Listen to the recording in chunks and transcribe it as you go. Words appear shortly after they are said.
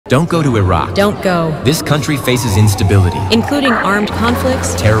Don't go to Iraq. Don't go. This country faces instability, Including armed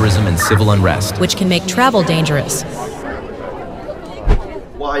conflicts, terrorism, and civil unrest. which can make travel dangerous.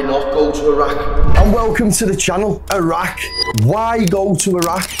 Why not go to Iraq? And welcome to the channel, Iraq. Why go to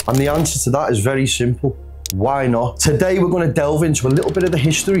Iraq? And the answer to that is very simple. Why not? Today we're going to delve into a little bit of the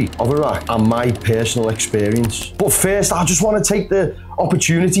history of Iraq and my personal experience. But first, I just want to take the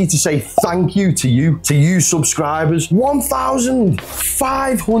opportunity to say thank you to you subscribers.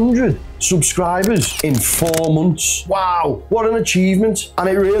 1,500 subscribers in 4 months. Wow, what an achievement. And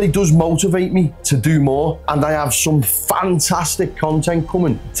it really does motivate me to do more. And I have some fantastic content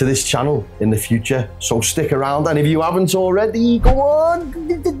coming to this channel in the future. So stick around. And if you haven't already, go on,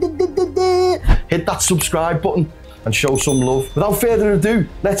 hit that subscribe button and show some love. Without further ado,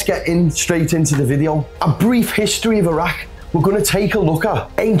 let's get straight into the video. A brief history of Iraq. We're going to take a look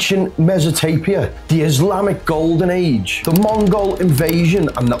at ancient Mesopotamia, the Islamic Golden Age, the Mongol invasion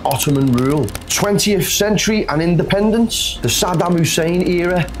and the Ottoman rule, 20th century and independence, the Saddam Hussein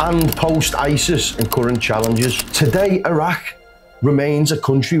era, and post-ISIS and current challenges. Today, Iraq remains a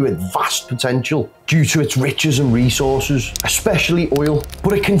country with vast potential due to its riches and resources, especially oil,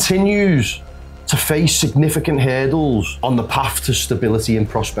 but it continues to face significant hurdles on the path to stability and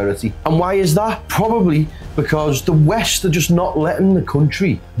prosperity. And why is that? Probably because the West are just not letting the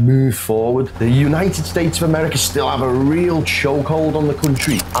country move forward. The United States of America still have a real chokehold on the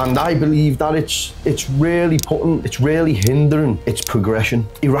country, and I believe that it's really hindering its progression.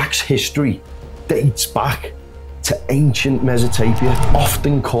 Iraq's history dates back to ancient Mesopotamia,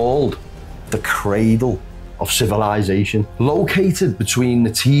 often called the cradle of civilization. Located between the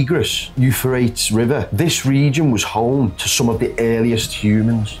Tigris-Euphrates River, this region was home to some of the earliest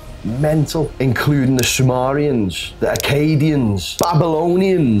humans. Mental, including the Sumerians, the Akkadians,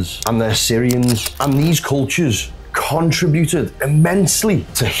 Babylonians, and the Assyrians. And these cultures contributed immensely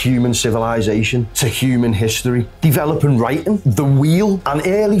to human civilization, to human history, developing writing, the wheel, and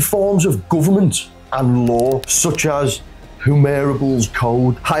early forms of government and law, such as Hammurabi's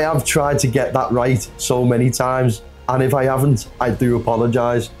Code. I have tried to get that right so many times, and if I haven't, I do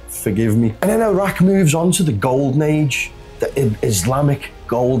apologize. Forgive me. And then Iraq moves on to the Golden Age, the Islamic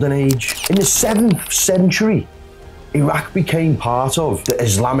Golden Age. In the 7th century, Iraq became part of the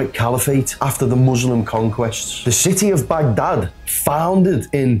Islamic Caliphate after the Muslim conquests. The city of Baghdad, founded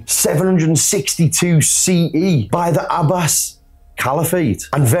in 762 CE by the Abbas Caliphate,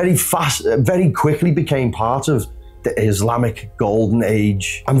 and very quickly became part of the Islamic Golden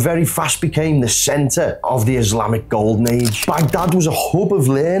Age, and very fast became the center of the Islamic Golden Age. Baghdad was a hub of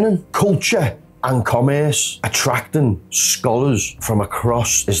learning, culture, and commerce, attracting scholars from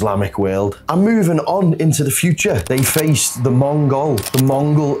across the Islamic world. And moving on into the future, they faced the Mongol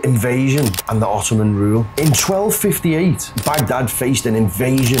invasion and the Ottoman rule. In 1258, Baghdad faced an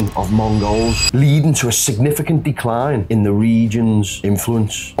invasion of Mongols, leading to a significant decline in the region's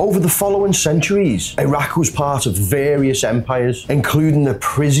influence. Over the following centuries, Iraq was part of various empires, including the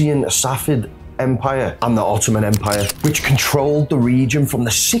Parisian Safavid Empire and the Ottoman Empire, which controlled the region from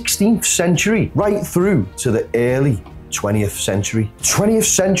the 16th century right through to the early 20th century. 20th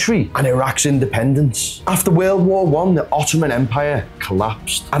century and Iraq's independence. After World War I, the Ottoman Empire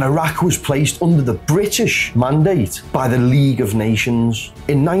collapsed and Iraq was placed under the British mandate by the League of Nations.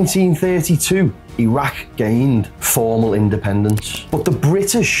 In 1932, Iraq gained formal independence, but the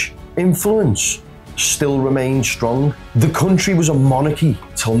British influence still remained strong. The country was a monarchy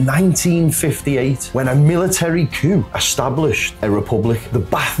till 1958, when a military coup established a republic, the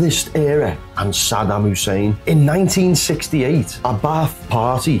Ba'athist era and Saddam Hussein. In 1968, a Ba'ath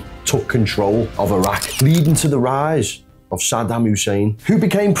party took control of Iraq, leading to the rise of Saddam Hussein, who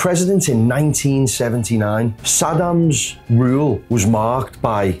became president in 1979. Saddam's rule was marked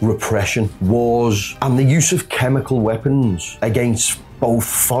by repression, wars, and the use of chemical weapons against both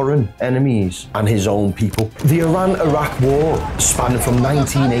foreign enemies and his own people. The Iran-Iraq War spanned from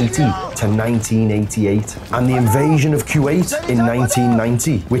 1980 to 1988, and the invasion of Kuwait in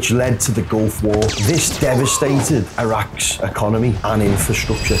 1990, which led to the Gulf War. This devastated Iraq's economy and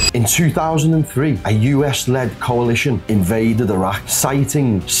infrastructure. In 2003, a US-led coalition invaded Iraq,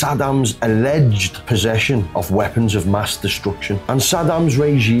 citing Saddam's alleged possession of weapons of mass destruction. And Saddam's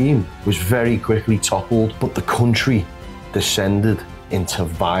regime was very quickly toppled, but the country descended into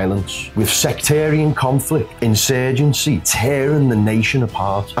violence, with sectarian conflict, insurgency tearing the nation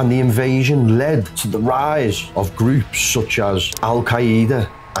apart, and the invasion led to the rise of groups such as Al-Qaeda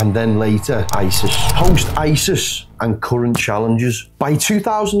and then later ISIS. Post-ISIS and current challenges. By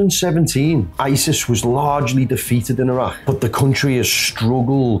 2017, ISIS was largely defeated in Iraq, but the country has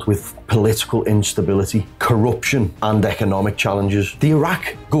struggled with political instability, corruption, and economic challenges. The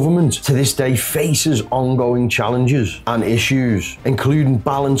Iraq government to this day faces ongoing challenges and issues, including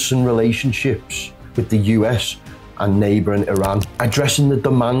balancing relationships with the US and neighbouring Iran, addressing the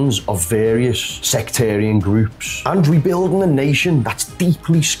demands of various sectarian groups, and rebuilding a nation that's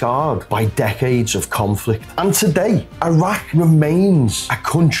deeply scarred by decades of conflict. And today, Iraq remains a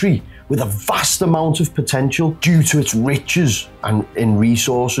country with a vast amount of potential due to its riches and in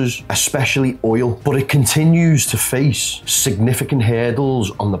resources, especially oil, but it continues to face significant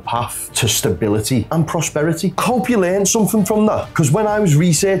hurdles on the path to stability and prosperity. I hope you learned something from that, because when I was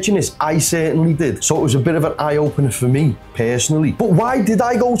researching this, I certainly did. So it was a bit of an eye-opener for me personally. But why did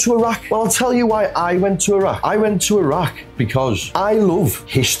I go to Iraq? Well, I'll tell you why I went to Iraq. I went to Iraq because I love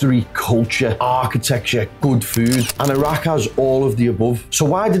history, culture, architecture, good food, and Iraq has all of the above. So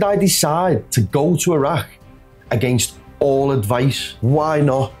why did I decide to go to Iraq against all advice? Why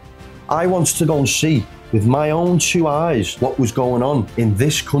not? I wanted to go and see with my own two eyes what was going on in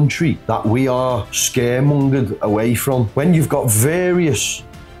this country that we are scaremongered away from. When you've got various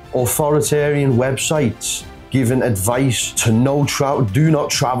authoritarian websites giving advice to do not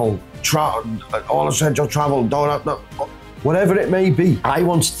travel, all essential travel, whatever it may be. I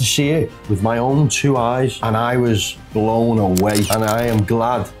wanted to see it with my own two eyes, and I was blown away. And I am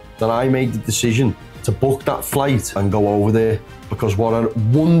glad that I made the decision to book that flight and go over there, because what a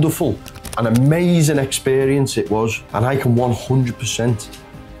wonderful and amazing experience it was. And I can 100%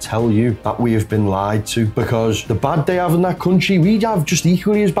 tell you that we have been lied to, because the bad they have in that country, we have just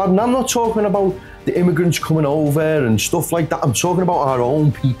equally as bad. And I'm not talking about the immigrants coming over and stuff like that. I'm talking about our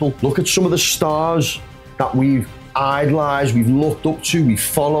own people. Look at some of the stars that we've idolised, we've looked up to, we've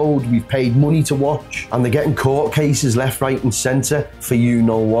followed, we've paid money to watch, and they're getting court cases left, right and centre for you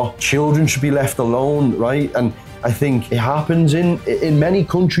know what. Children should be left alone, right? And I think it happens in many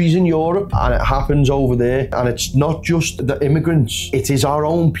countries in Europe, and it happens over there. And it's not just the immigrants, it is our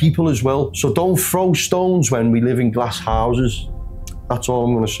own people as well. So don't throw stones when we live in glass houses. That's all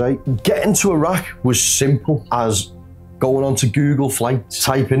I'm going to say. Getting to Iraq was simple as going on to Google Flights,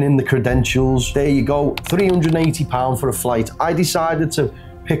 typing in the credentials. There you go, £380 for a flight. I decided to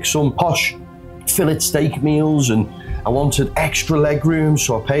pick some posh fillet steak meals, and I wanted extra leg room,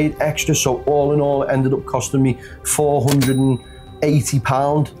 so I paid extra. So all in all, it ended up costing me £480.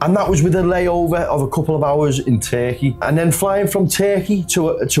 And that was with a layover of a couple of hours in Turkey. And then flying from Turkey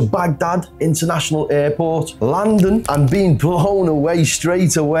to Baghdad International Airport, landing and being blown away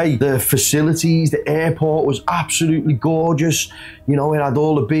straight away. The facilities, the airport was absolutely gorgeous. You know, it had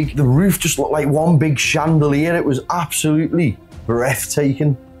all the roof just looked like one big chandelier. It was absolutely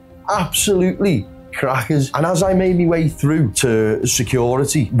breathtaking, absolutely crackers. And as I made my way through to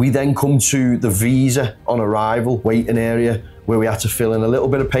security, we then come to the visa on arrival waiting area, where we had to fill in a little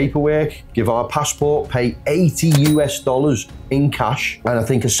bit of paperwork, give our passport, pay $80 US in cash. And I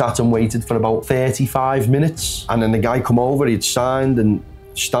think I sat and waited for about 35 minutes. And then the guy come over, he'd signed and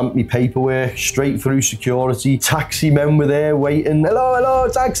stamped me paperwork straight through security. Taxi men were there waiting. Hello,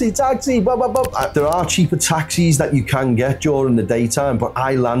 taxi, blah, blah, blah. There are cheaper taxis that you can get during the daytime, but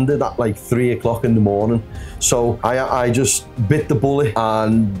I landed at like 3 o'clock in the morning. So I just bit the bullet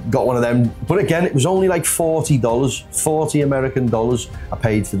and got one of them. But again, it was only like $40, 40 American dollars I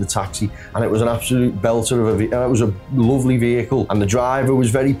paid for the taxi. And it was an absolute belter of a vehicle. It was a lovely vehicle. And the driver was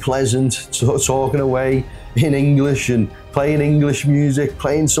very pleasant, talking away in English and playing English music,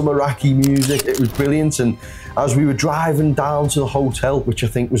 playing some Iraqi music. It was brilliant. And as we were driving down to the hotel, which I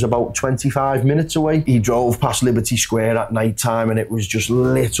think was about 25 minutes away, he drove past Liberty Square at night time, and it was just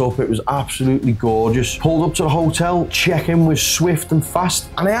lit up. It was absolutely gorgeous. Pulled up to the hotel, check-in was swift and fast,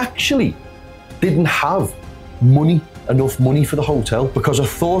 and I actually didn't have enough money for the hotel, because I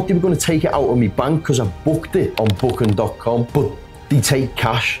thought they were going to take it out of my bank because I booked it on booking.com, but they take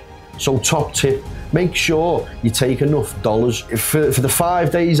cash. So top tip, make sure you take enough dollars. For the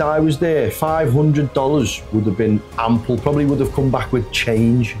 5 days I was there, $500 would have been ample. Probably would have come back with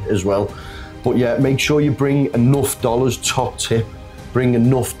change as well. But yeah, make sure you bring enough dollars. Top tip, bring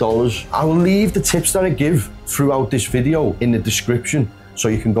enough dollars. I'll leave the tips that I give throughout this video in the description, so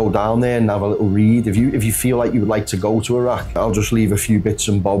you can go down there and have a little read. If you feel like you would like to go to Iraq, I'll just leave a few bits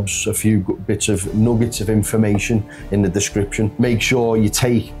and bobs, a few bits of nuggets of information in the description. Make sure you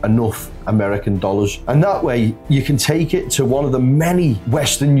take enough American dollars, and that way you can take it to one of the many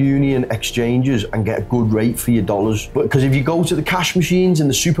Western Union exchanges and get a good rate for your dollars. But because if you go to the cash machines in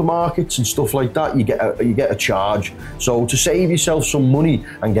the supermarkets and stuff like that, you get a charge. So to save yourself some money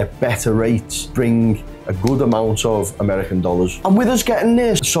and get better rates, bring a good amount of American dollars. And with us getting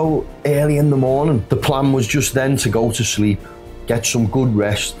there so early in the morning, the plan was just then to go to sleep, get some good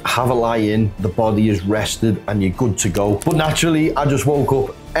rest, have a lie in, the body is rested and you're good to go. But naturally, I just woke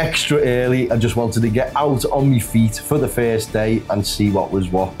up extra early. I just wanted to get out on my feet for the first day and see what was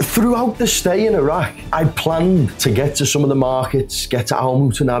what. Throughout the stay in Iraq, I planned to get to some of the markets, get to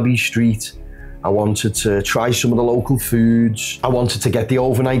Al-Mutanabi Street. I wanted to try some of the local foods. I wanted to get the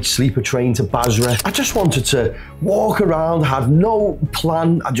overnight sleeper train to Basra. I just wanted to walk around, had no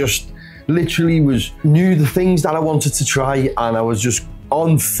plan. I just literally knew the things that I wanted to try, and I was just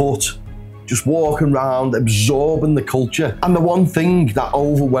on foot, just walking around, absorbing the culture. And the one thing that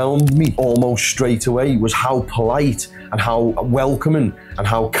overwhelmed me almost straight away was how polite and how welcoming and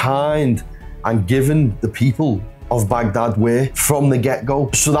how kind and giving the people of Baghdad were from the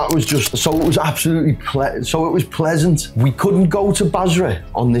get-go. So that was just, so it was absolutely, so it was pleasant. We couldn't go to Basra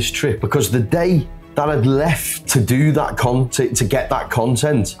on this trip because the day that I'd left to do that to get that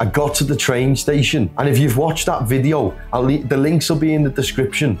content, I got to the train station, and if you've watched that video, the links will be in the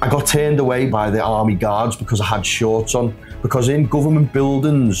description. I got turned away by the army guards because I had shorts on, because in government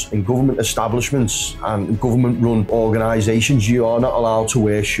buildings, in government establishments and government-run organisations, you are not allowed to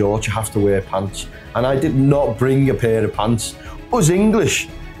wear shorts, you have to wear pants. And I did not bring a pair of pants. Us English,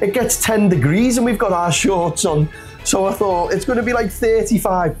 it gets 10 degrees and we've got our shorts on. So I thought it's going to be like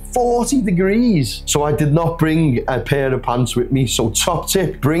 35, 40 degrees. So I did not bring a pair of pants with me. So top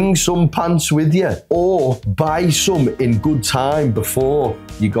tip, bring some pants with you, or buy some in good time before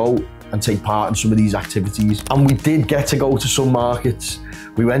you go and take part in some of these activities. And we did get to go to some markets.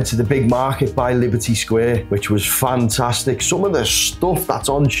 We went to the big market by Liberty Square, which was fantastic. Some of the stuff that's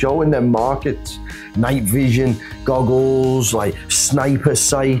on show in them markets, night vision goggles, like sniper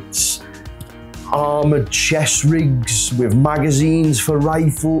sights, armored chest rigs with magazines for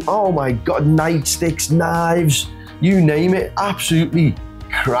rifle. Oh my God, nightsticks, knives, you name it, absolutely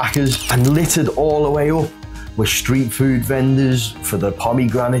crackers. And littered all the way up with street food vendors for the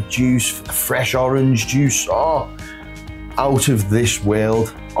pomegranate juice, fresh orange juice. Oh, out of this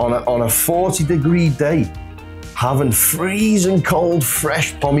world. On a 40-degree day, having freezing cold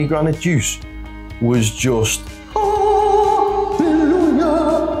fresh pomegranate juice was just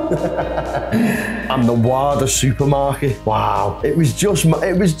and the Wada supermarket, wow, it was just,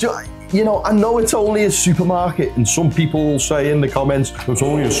 you know, I know it's only a supermarket, and some people will say in the comments, it's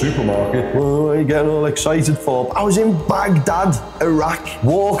only a supermarket, what are you getting all excited for? I was in Baghdad, Iraq,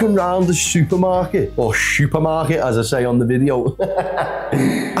 walking around the supermarket, or supermarket as I say on the video,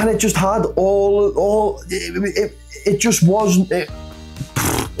 and it just had it just wasn't,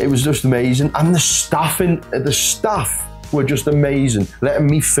 it was just amazing. And the staff were just amazing, letting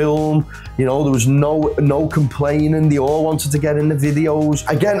me film. You know, there was no complaining. They all wanted to get in the videos.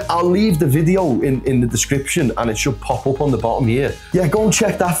 Again, I'll leave the video in the description, and it should pop up on the bottom here. Yeah, go and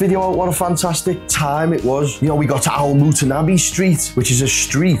check that video out. What a fantastic time it was. You know, we got to Al-Mutanabi Street, which is a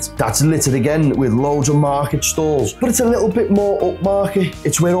street that's littered again with loads of market stalls, but it's a little bit more upmarket.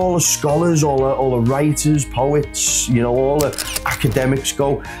 It's where all the scholars, all the writers, poets, you know, all the academics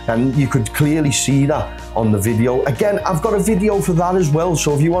go, and you could clearly see that on the video. Again, I've got a video for that as well,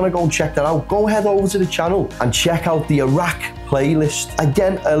 so if you want to go and check that out, go head over to the channel and check out the Iraq playlist.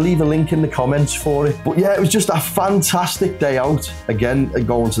 Again, I'll leave a link in the comments for it. But yeah, it was just a fantastic day out. Again,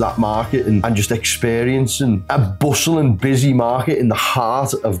 going to that market and just experiencing a bustling, busy market in the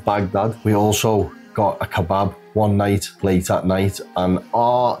heart of Baghdad. We also got a kebab one night, late at night, and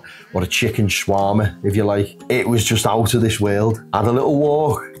what a chicken shawarma, if you like. It was just out of this world. Had a little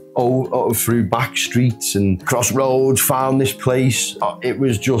walk through back streets and cross roads, found this place.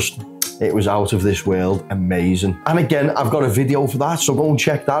 It was out of this world, amazing. And again, I've got a video for that, so go and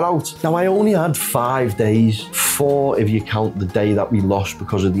check that out. Now, I only had 5 days, 4 if you count the day that we lost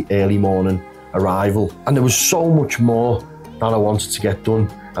because of the early morning arrival. And there was so much more that I wanted to get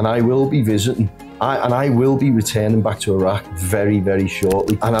done, and I will be visiting. I will be returning back to Iraq very, very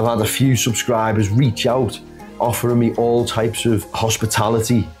shortly. And I've had a few subscribers reach out, offering me all types of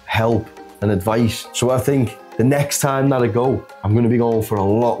hospitality, help and advice. So I think the next time that I go, I'm going to be going for a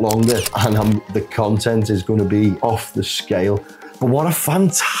lot longer, and the content is going to be off the scale. But what a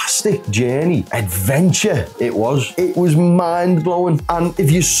fantastic journey, adventure it was. It was mind-blowing. And if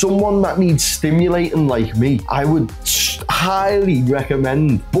you're someone that needs stimulating like me, I would highly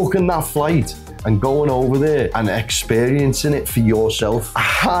recommend booking that flight and going over there and experiencing it for yourself. I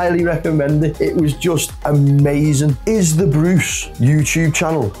highly recommend it. It was just amazing. istheBruce YouTube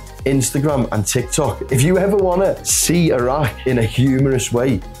channel, Instagram and TikTok. If you ever want to see Iraq in a humorous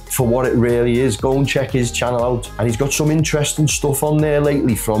way for what it really is, go and check his channel out. And he's got some interesting stuff on there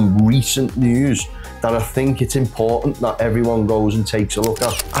lately from recent news that I think it's important that everyone goes and takes a look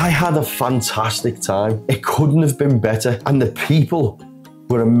at. I had a fantastic time. It couldn't have been better. And the people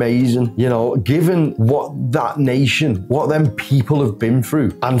were amazing, you know, given what that nation, what them people have been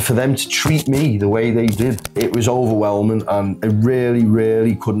through, and for them to treat me the way they did, it was overwhelming. And I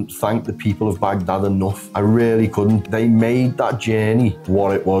really couldn't thank the people of Baghdad enough. I really couldn't. They made that journey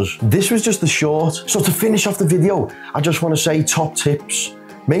what it was. This was just a short. So to finish off the video, I just want to say top tips.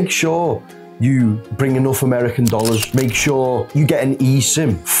 Make sure you bring enough American dollars. Make sure you get an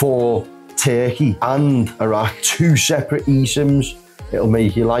eSIM for Turkey and Iraq, 2 separate eSIMs. It'll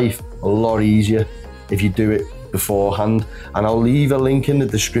make your life a lot easier if you do it beforehand. And I'll leave a link in the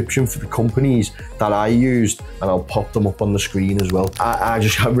description for the companies that I used, and I'll pop them up on the screen as well.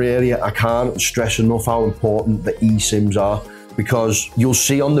 I can't stress enough how important the eSIMs are, because you'll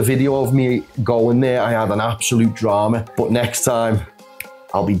see on the video of me going there, I had an absolute drama, but next time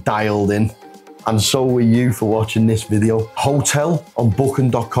I'll be dialed in. And so were you for watching this video. Hotel on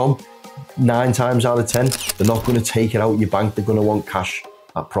booking.com. 9 times out of 10, they're not going to take it out of your bank. They're going to want cash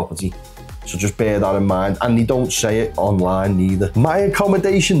at property. So just bear that in mind. And they don't say it online neither. My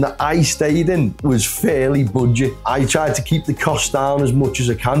accommodation that I stayed in was fairly budget. I tried to keep the cost down as much as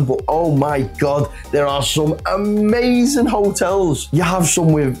I can, but oh my God, there are some amazing hotels. You have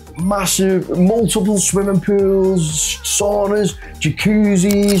some with multiple swimming pools, saunas,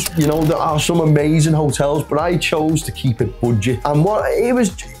 jacuzzis. You know, there are some amazing hotels, but I chose to keep it budget. And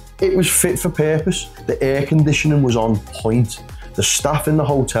it was fit for purpose. The air conditioning was on point. The staff in the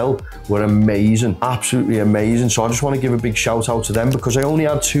hotel were amazing, absolutely amazing. So I just want to give a big shout out to them, because I only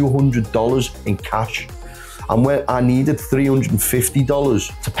had $200 in cash. And when I needed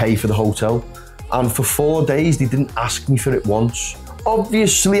 $350 to pay for the hotel. And for 4 days, they didn't ask me for it once.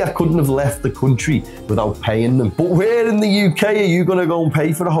 Obviously, I couldn't have left the country without paying them. But where in the UK are you going to go and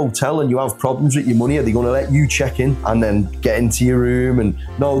pay for a hotel and you have problems with your money? Are they going to let you check in and then get into your room? And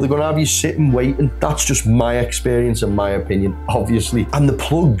no, they're going to have you sitting waiting. That's just my experience and my opinion, obviously. And the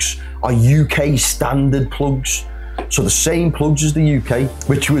plugs are UK standard plugs. So the same plugs as the UK,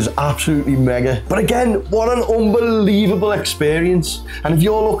 which was absolutely mega. But again, what an unbelievable experience. And if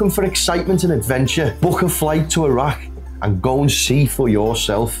you're looking for excitement and adventure, book a flight to Iraq and go and see for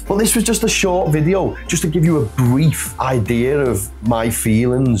yourself. Well, this was just a short video, just to give you a brief idea of my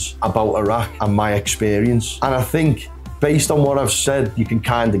feelings about Iraq and my experience. And I think, based on what I've said, you can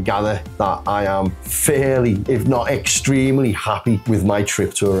kind of gather that I am fairly, if not extremely happy with my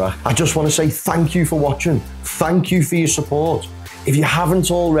trip to Iraq. I just want to say thank you for watching. Thank you for your support. If you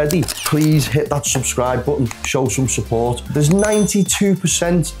haven't already, please hit that subscribe button, show some support. There's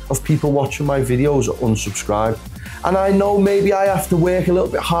 92% of people watching my videos are unsubscribed. And I know maybe I have to work a little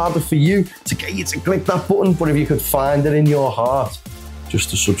bit harder for you to get you to click that button, but if you could find it in your heart just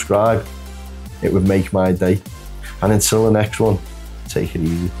to subscribe, it would make my day. And until the next one, take it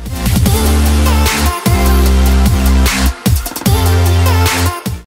easy.